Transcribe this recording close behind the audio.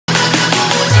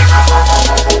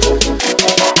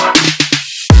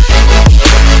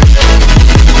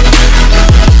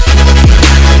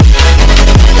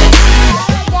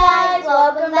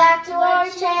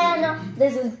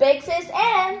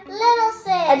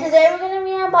And today we're going to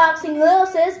be unboxing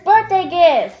LilSis birthday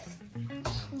gifts.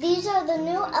 These are the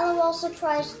new LOL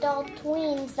Surprise Doll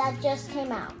Tweens that just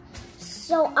came out.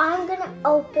 So I'm going to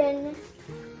open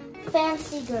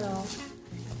Fancy Girl.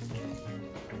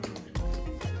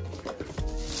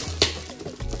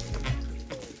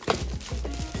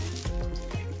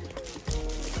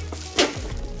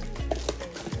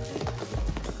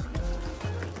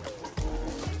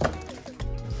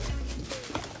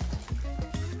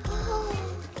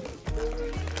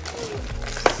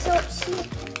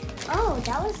 Oh,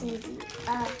 that was easy.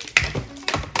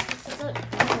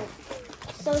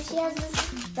 So she has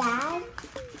this bag.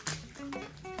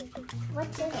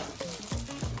 What's in it?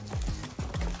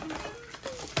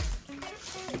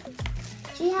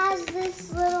 She has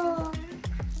this little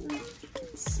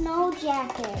snow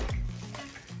jacket.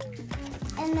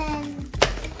 And then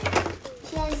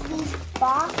she has these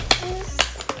boxes.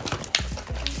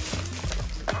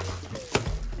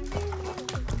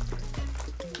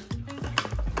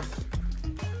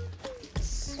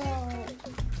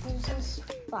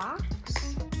 Box.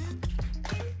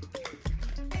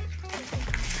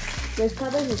 There's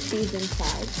probably the shoes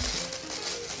inside.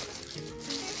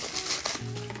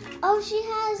 Oh, she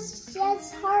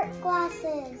has heart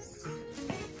glasses.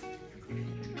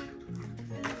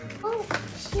 Oh,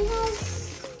 she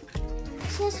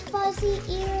has fuzzy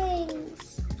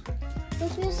earrings. They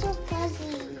feel so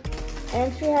fuzzy.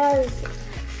 And she has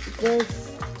this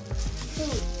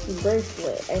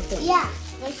bracelet, I think. Yeah,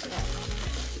 bracelet.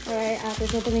 Alright, after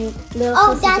opening LilSis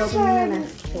Oh, is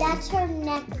that's her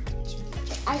neck.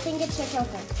 I think it's her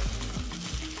choker.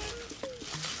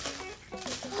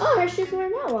 Oh, her shoes were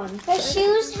in that one. Her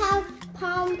shoes have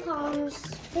pom-poms,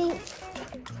 pink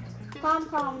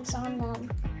pom-poms on them.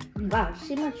 Wow,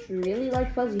 she must really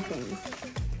like fuzzy things.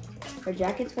 Her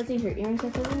jacket's fuzzy, her earrings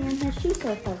are fuzzy, and her shoes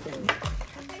are fuzzy.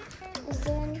 Is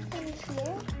there anything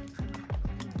here?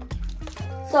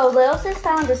 So LilSis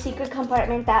found a secret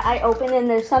compartment that I opened and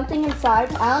there's something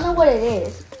inside. I don't know what it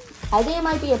is. I think it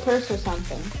might be a purse or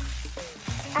something.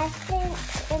 I think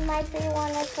it might be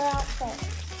one of her outfits.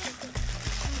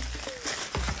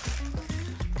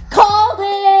 Called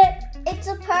it! It's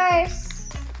a purse.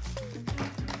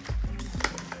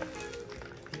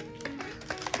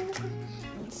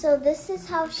 So this is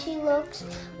how she looks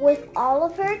with all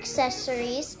of her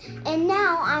accessories. And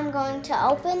now I'm going to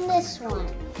open this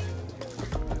one.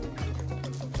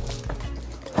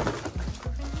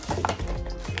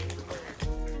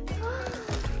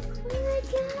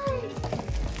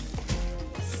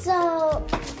 So,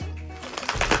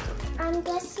 I'm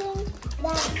guessing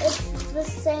that it's the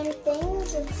same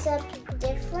things except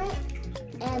different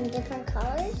and different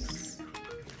colors.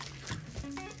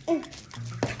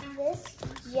 This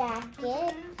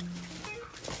jacket,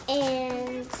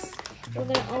 and we're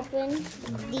gonna open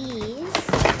these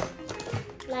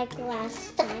like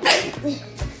last time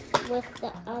with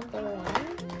the other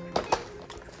one.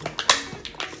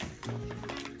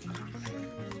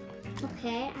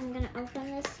 Okay, I'm gonna open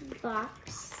this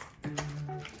box, and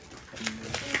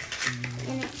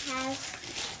it has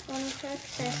one of her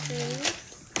accessories.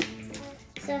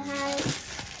 So it has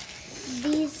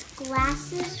these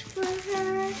glasses for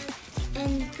her,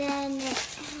 and then it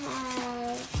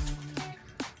has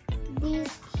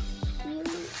these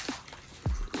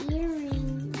cute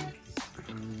earrings.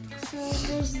 So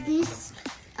there's this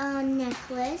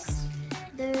necklace,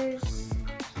 there's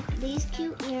these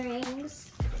cute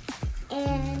earrings,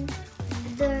 and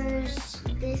there's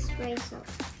this bracelet.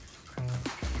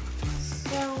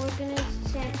 So we're gonna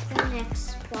check the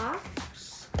next box.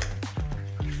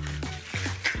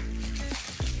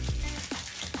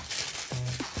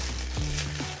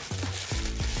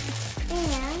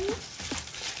 And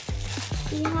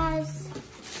she has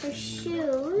her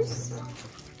shoes.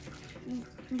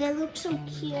 They look so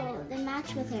cute. They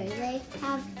match with her. They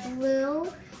have blue,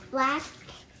 black,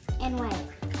 and white.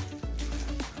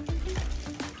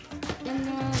 And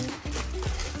then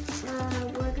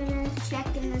we're gonna check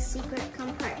in the secret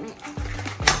compartment.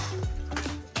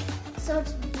 So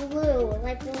it's blue,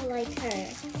 like her.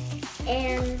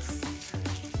 And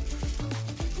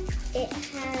it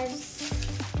has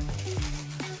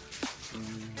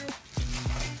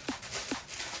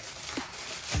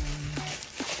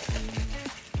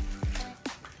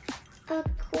a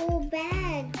cool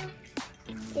bag.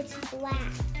 It's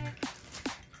black.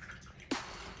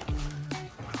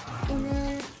 And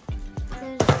then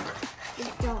there's the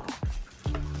doll.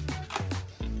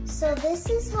 So this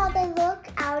is how they look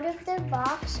out of their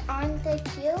box. Aren't they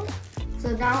cute?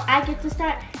 So now I get to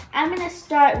start. I'm gonna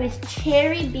start with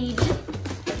Cherry Baby,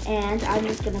 and I'm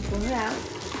just gonna pull her out.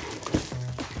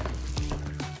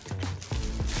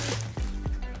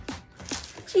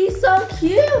 She's so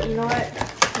cute. You know what?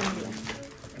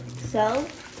 So,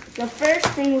 the first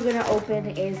thing we're gonna open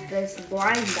is this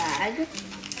blind bag.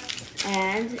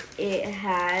 And it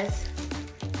has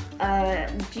a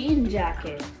jean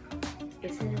jacket.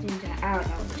 Is it a jean jacket? I don't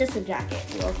know. Just a jacket.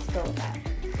 We'll go with that.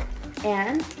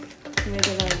 And we're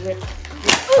gonna rip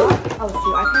this off. Oh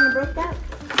shoot, I kind of broke that.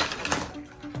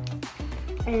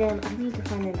 And I need to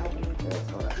find an opening for this.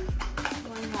 Hold up.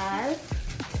 One has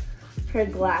her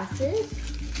glasses.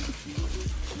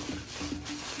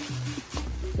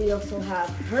 We also have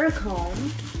her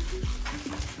comb.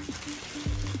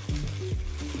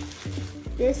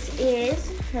 This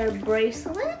is her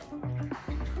bracelet.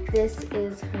 This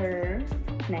is her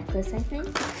necklace, I think.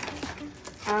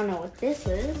 I don't know what this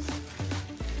is.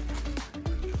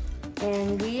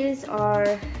 And these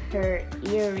are her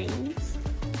earrings.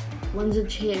 One's a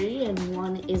cherry and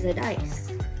one is a dice.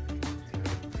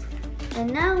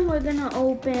 And now we're gonna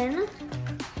open,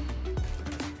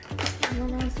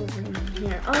 what else is in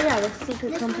here? Oh yeah, the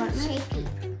secret compartment.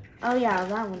 Oh yeah,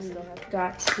 that one still has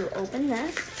got to open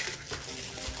this.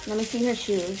 Let me see her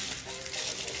shoes.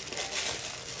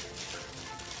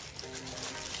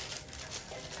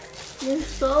 They're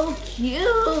so cute.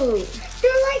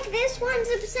 They're like this one's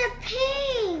except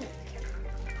pink.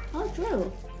 Oh,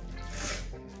 true.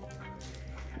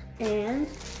 And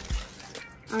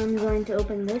I'm going to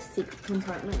open this secret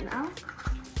compartment now.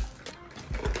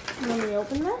 Let me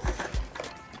open this.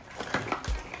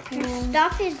 Her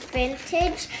stuff is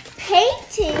vintage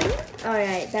painting. All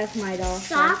right, that's my doll.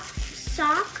 Sock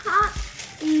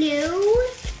new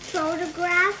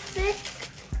photographic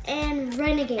and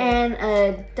renegade. And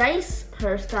a dice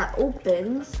purse that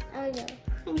opens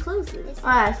and closes. All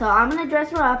right, so I'm gonna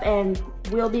dress her up and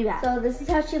we'll be back. So this is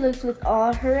how she looks with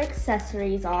all her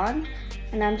accessories on.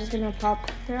 And I'm just gonna pop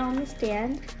her on the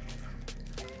stand.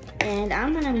 And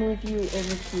I'm gonna move you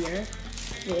over here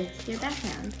with your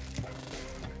backhand.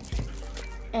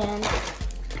 And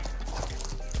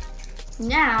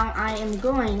now I am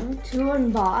going to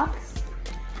unbox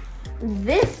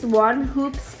this one,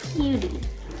 Hoops Cutie. You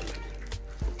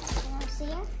want to see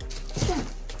it? Yeah.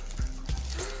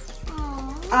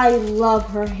 Aww. I love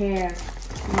her hair.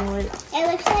 You know what? It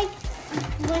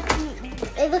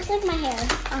looks like my hair.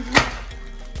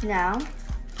 Now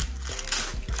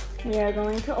we are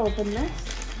going to open this.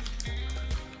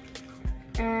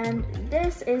 And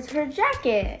this is her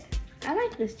jacket. I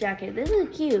like this jacket. This is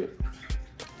cute.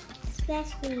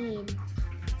 That's weird.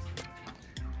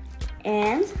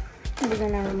 And we're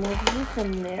gonna remove you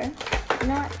from there. You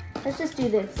know what? Let's just do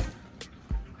this.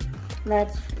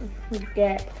 Let's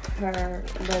get her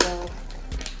little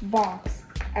box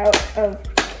out of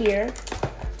here.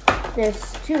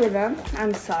 There's two of them.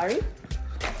 I'm sorry.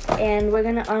 And we're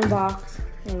gonna unbox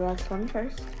the last one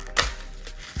first,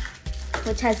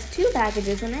 which has two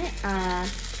packages in it.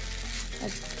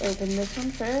 Let's open this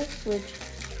one first, which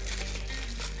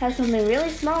has something really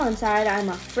small inside. I'm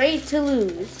afraid to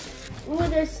lose. Ooh,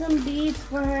 there's some beads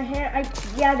for her hair.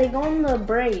 Yeah, they go in the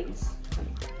braids.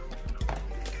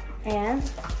 And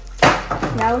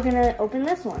now we're gonna open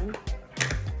this one.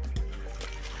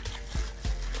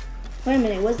 Wait a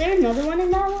minute, was there another one in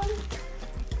that one?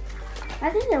 I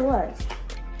think there was.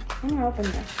 I'm gonna open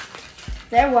this.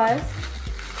 There was.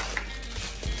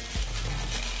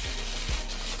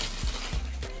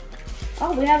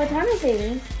 Oh, we have a ton of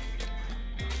things.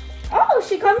 Oh,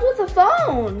 she comes with a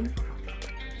phone.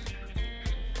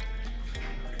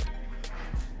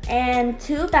 And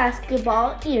two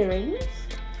basketball earrings.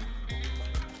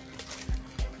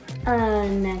 A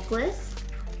necklace.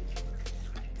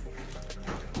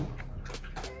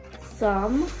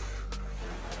 Some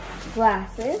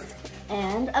glasses.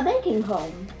 And a baking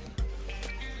comb.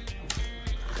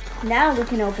 Now we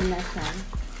can open this one.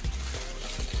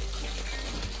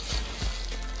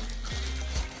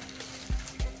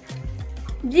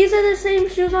 These are the same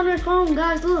shoes on her phone,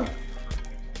 guys, look.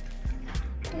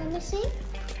 Let me see.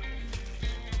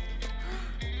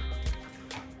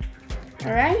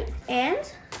 All right,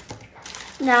 and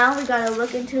now we gotta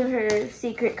look into her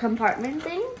secret compartment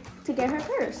thing to get her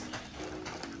purse.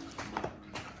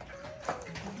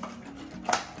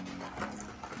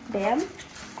 Bam.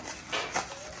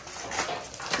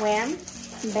 Wham.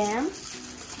 Bam.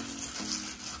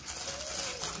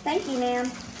 Thank you,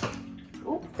 ma'am.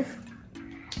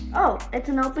 Oh, it's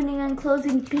an opening and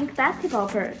closing pink basketball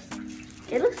purse.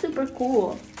 It looks super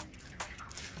cool.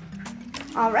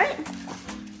 All right.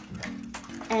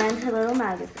 And her little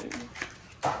magazine.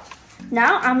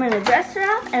 Now I'm gonna dress her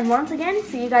up and once again,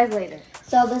 see you guys later.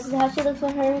 So this is how she looks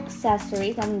with her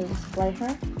accessories. I'm gonna display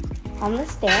her on the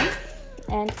stand.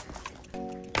 And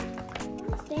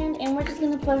we're just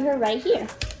gonna put her right here.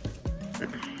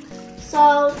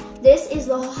 So this is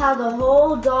how the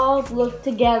whole dolls look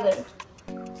together.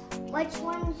 Which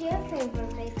one's your favorite,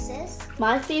 BigSis?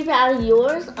 My favorite out of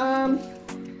yours,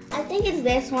 I think it's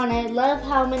this one. I love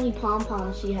how many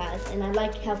pom-poms she has, and I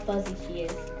like how fuzzy she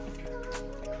is.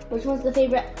 Which one's the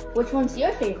favorite? Which one's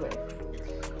your favorite?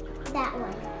 That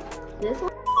one. This one?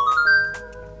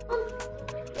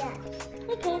 Yes.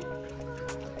 Okay.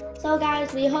 So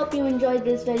guys, we hope you enjoyed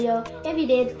this video. If you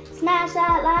did, smash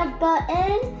that like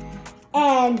button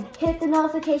and hit the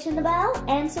notification bell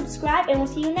and subscribe, and we'll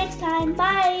see you next time.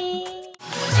 Bye!